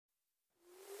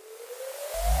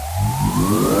Hi.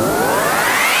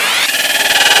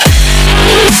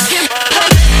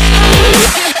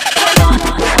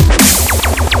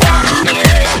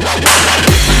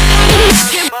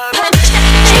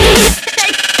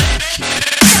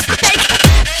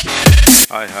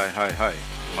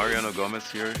 Mariano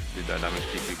here, the Dynamic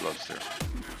TP Blogster.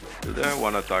 Today I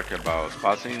want to talk about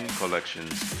passing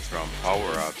collections from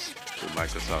Power Apps to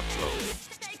Microsoft Flow.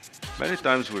 Many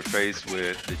times we're faced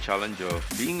with the challenge of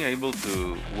being able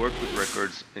to work with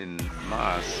records in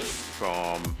mass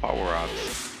from Power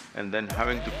Apps and then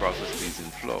having to process these in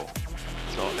Flow.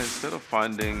 So instead of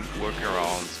finding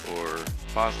workarounds or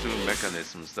pass-through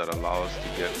mechanisms that allow us to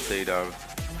get data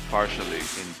partially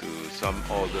into some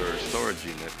other storage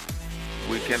unit,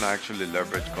 we can actually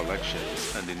leverage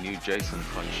collections and the new JSON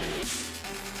function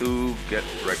to get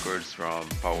records from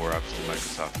Power Apps to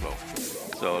Microsoft Flow.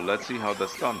 So let's see how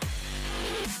that's done.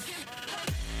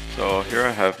 So here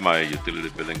I have my Utility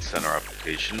Billing Center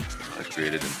application I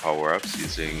created in Power Apps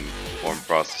using form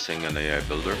processing and AI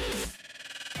Builder.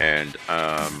 And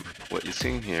what you're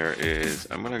seeing here is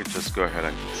I'm going to just go ahead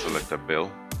and select a bill.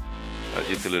 A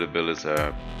utility bill is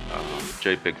a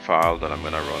JPEG file that I'm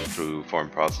going to run through form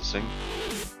processing.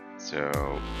 So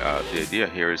the idea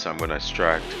here is I'm going to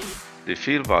extract the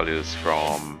field values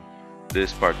from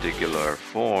this particular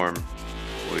form,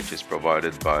 which is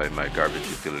provided by my garbage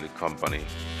utility company.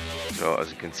 So as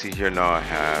you can see here now, I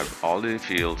have all the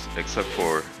fields except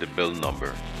for the bill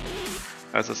number.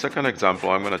 As a second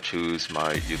example, I'm going to choose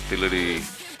my utility,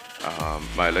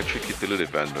 my electric utility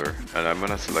vendor, and I'm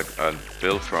going to select a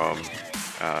bill from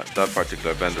that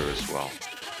particular vendor as well.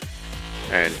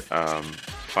 And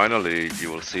finally,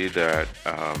 you will see that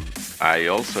I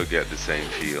also get the same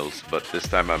fields, but this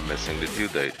time I'm missing the due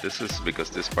date. This is because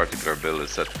this particular bill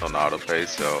is set on autopay,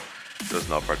 so there's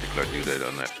no particular due date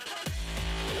on it.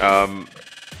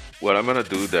 What I'm going to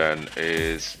do then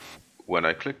is when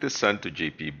I click the Send to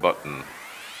GP button,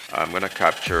 I'm going to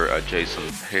capture a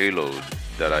JSON payload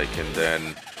that I can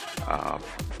then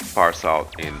parse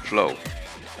out in Flow.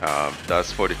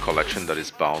 That's for the collection that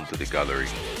is bound to the gallery.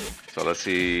 So let's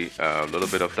see a little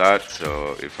bit of that.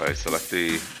 So if I select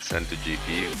the Send to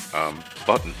GP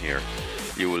button here,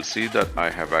 you will see that I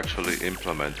have actually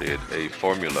implemented a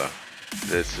formula.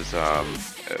 This is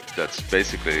that's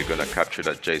basically going to capture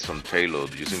that JSON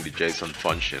payload using the JSON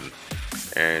function,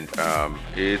 and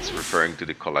it's referring to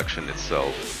the collection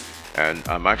itself. And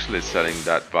I'm actually setting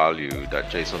that value, that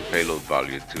JSON payload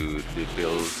value, to the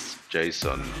bill's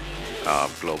JSON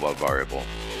global variable.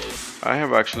 I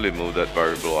have actually moved that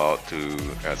variable out to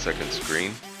a second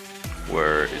screen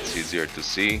where it's easier to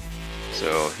see.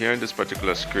 So here in this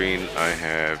particular screen, I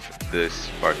have this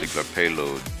particular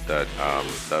payload that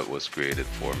that was created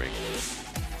for me.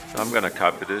 So I'm going to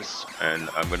copy this and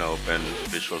I'm going to open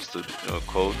Visual Studio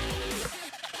Code.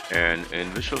 And in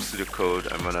Visual Studio Code,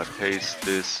 I'm going to paste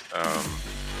this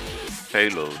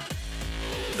payload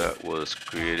that was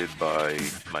created by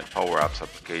my Power Apps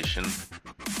application.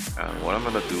 And what I'm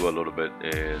going to do a little bit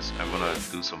is I'm going to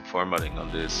do some formatting on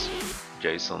this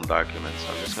JSON document. So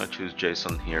I'm just going to choose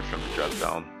JSON here from the drop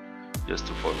down just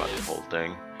to format the whole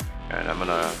thing. And I'm going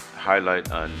to highlight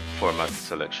and format the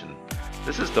selection.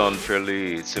 This is done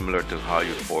fairly similar to how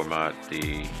you format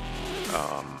the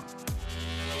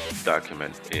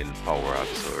document in Power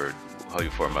Apps, or how you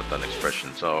format an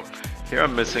expression. So here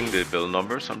I'm missing the bill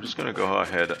number, so I'm just going to go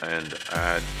ahead and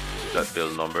add that bill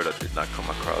number that did not come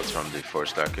across from the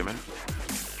first document.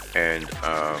 And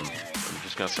I'm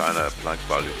just going to assign a blank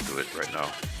value to it right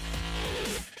now.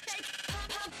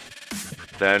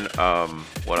 Then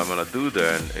what I'm going to do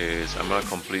then is I'm going to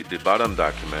complete the bottom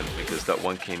document because that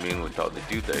one came in without the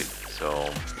due date. So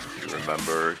if you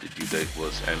remember, the due date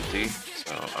was empty.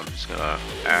 So I'm just going to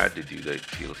add the due date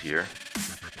field here.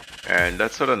 And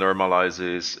that sort of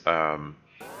normalizes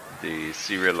the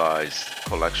serialized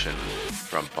collection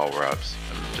from Power Apps.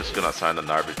 I'm just going to assign an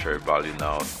arbitrary value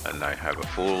now, and I have a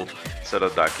full set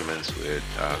of documents with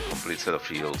a complete set of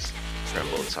fields from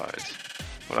both sides.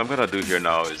 What I'm going to do here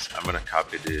now is I'm going to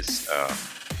copy this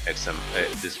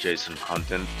this JSON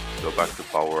content, go back to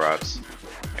Power Apps,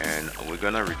 and we're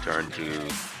going to return to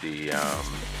the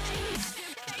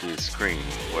screen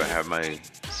where I have my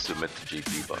Submit to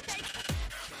GP button.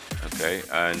 Okay,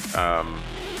 and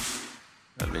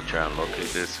let me try and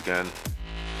locate this again.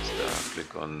 Just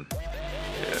click on,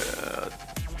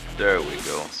 there we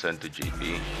go, Send to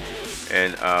GP.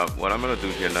 And what I'm going to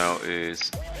do here now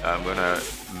is I'm going to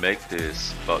make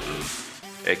this button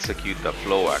execute the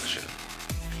flow action.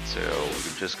 So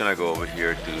we're just going to go over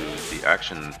here to the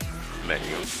action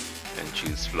menu and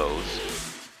choose flows.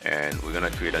 And we're going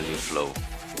to create a new flow.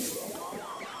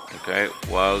 Okay,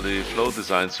 while the flow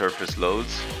design surface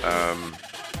loads,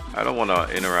 I don't want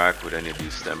to interact with any of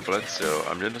these templates, so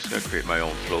I'm just going to create my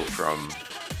own flow from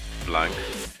blank.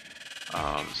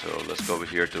 So let's go over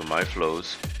here to my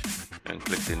flows and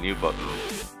click the new button,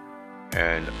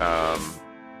 and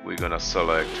we're going to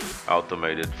select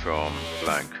automated from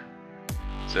blank.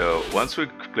 So once we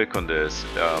click on this,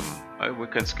 we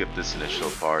can skip this initial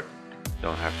part.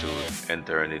 Don't have to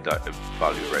enter any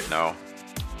value right now.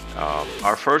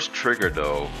 Our first trigger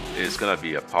though is going to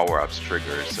be a power-ups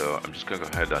trigger, so I'm just going to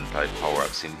go ahead and type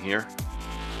power-ups in here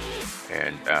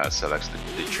and select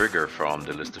the trigger from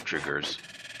the list of triggers.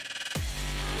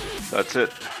 That's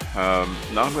it.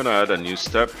 Now I'm going to add a new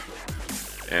step,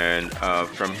 and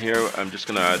from here I'm just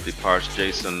going to add the parse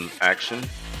JSON action.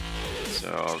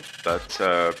 So that's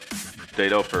a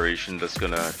data operation that's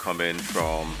going to come in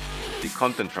from the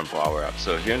content from power-ups.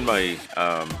 So here in my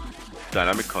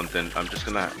dynamic content, I'm just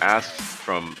gonna ask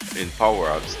from in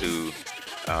power-ups to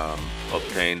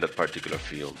obtain that particular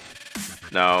field.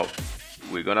 Now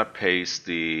we're gonna paste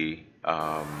the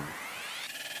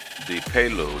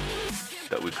payload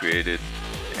that we created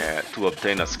to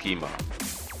obtain a schema,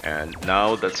 and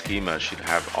now that schema should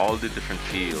have all the different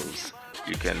fields.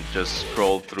 You can just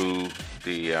scroll through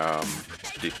the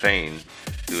pane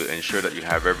to ensure that you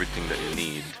have everything that you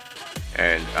need.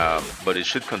 And but it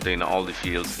should contain all the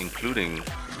fields, including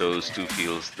those two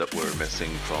fields that were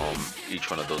missing from each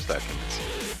one of those documents.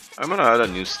 I'm going to add a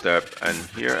new step, and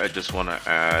here I just want to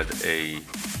add a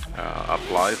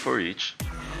apply for each,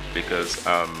 because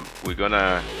we're going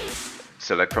to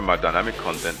select from our dynamic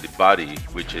content the body,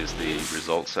 which is the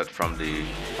result set from the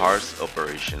parse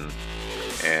operation.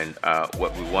 And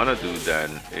what we want to do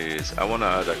then is I want to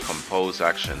add a compose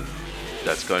action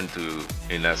that's going to,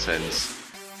 in essence,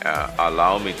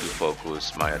 allow me to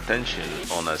focus my attention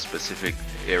on a specific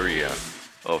area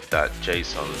of that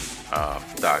JSON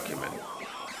document.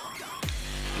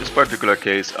 In this particular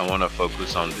case, I want to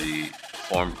focus on the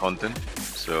form content,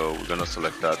 so we're going to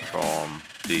select that from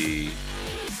the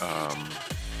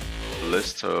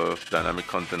list of dynamic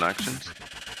content actions.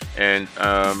 And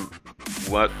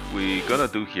what we're going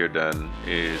to do here then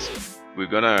is we're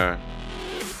going to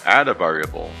add a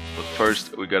variable, but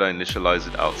first we gotta initialize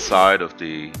it outside of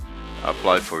the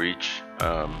apply for each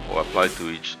or apply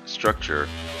to each structure.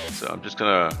 So I'm just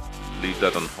gonna leave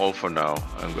that on hold for now.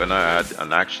 I'm gonna add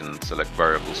an action, select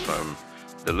variables from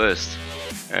the list,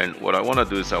 and what I want to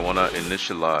do is I want to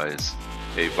initialize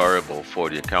a variable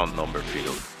for the account number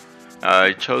field.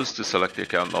 I chose to select the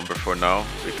account number for now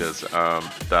because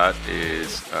that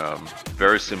is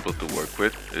very simple to work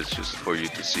with. It's just for you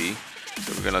to see.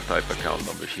 So we're gonna type account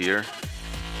number here,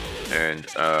 and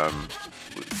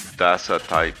that's a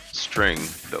type string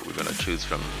that we're gonna choose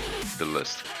from the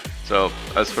list. So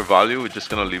as for value, we're just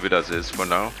gonna leave it as is for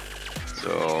now.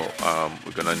 So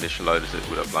we're gonna initialize it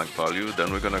with a blank value.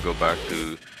 Then we're gonna go back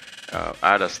to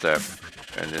add a step,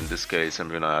 and in this case I'm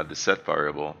gonna add the set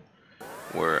variable,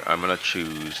 where I'm gonna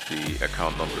choose the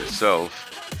account number itself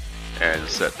and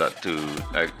set that to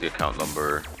the account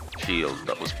number field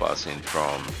that was passing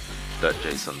from that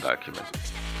JSON document.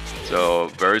 So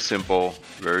very simple,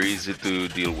 very easy to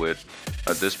deal with.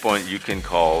 At this point you can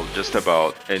call just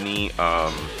about any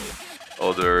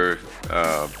other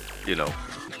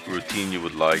routine you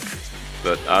would like,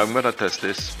 but I'm gonna test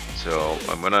this. So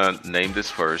I'm gonna name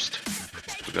this first.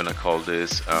 We're gonna call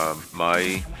this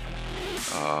my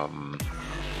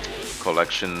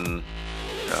collection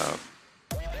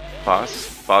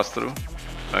pass through,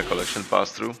 my collection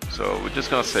pass through. So we're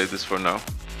just gonna save this for now.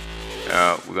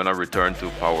 We're gonna return to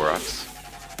power-ups,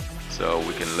 so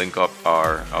we can link up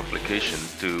our application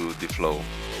to the flow.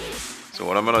 So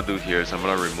what I'm gonna do here is I'm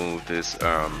gonna remove this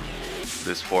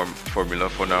this formula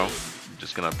for now. I'm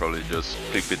just gonna probably just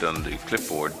clip it on the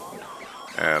clipboard,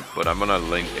 but I'm gonna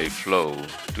link a flow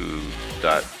to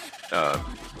that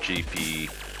GP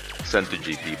send to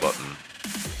GP button.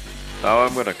 Now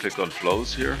I'm gonna click on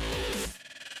flows here,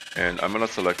 and I'm gonna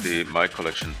select the my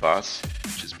collection pass,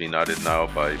 which is being added now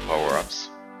by power-ups.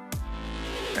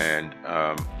 And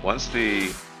once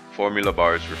the formula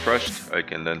bar is refreshed, I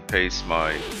can then paste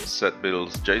my set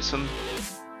bills JSON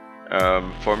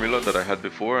formula that I had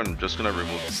before. I'm just gonna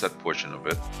remove the set portion of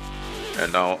it,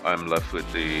 and now I'm left with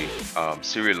the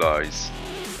serialized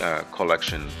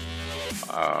collection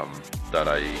that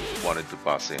I wanted to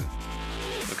pass in.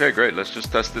 Okay, great. Let's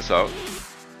just test this out.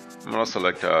 I'm gonna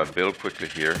select bill quickly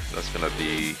here. That's gonna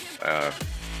be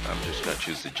I'm just gonna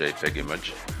choose the JPEG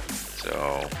image. So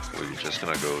we're just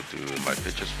gonna go to my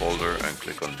pictures folder and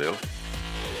click on bill,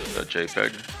 the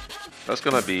JPEG. That's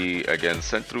gonna be again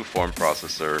sent through form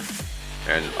processor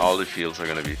and all the fields are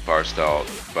going to be parsed out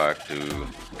back to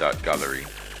that gallery.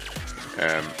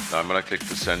 Now I'm going to click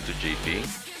to send to GP,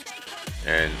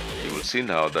 and you will see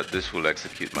now that this will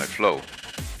execute my flow.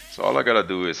 So all I gotta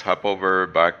do is hop over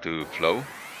back to flow,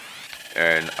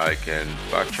 and I can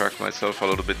backtrack myself a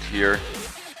little bit here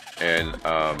and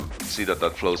see that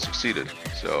that flow succeeded.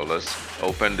 So let's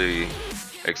open the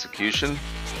execution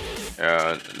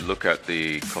and look at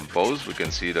the compose. We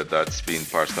can see that that's being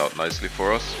parsed out nicely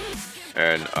for us,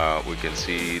 and we can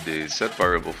see the set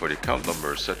variable for the account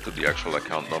number set to the actual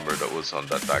account number that was on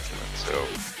that document. So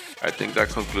I think that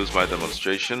concludes my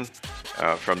demonstration.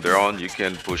 From there on, you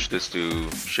can push this to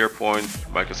SharePoint,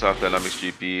 Microsoft Dynamics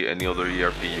GP, any other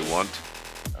ERP you want.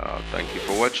 Thank you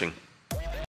for watching.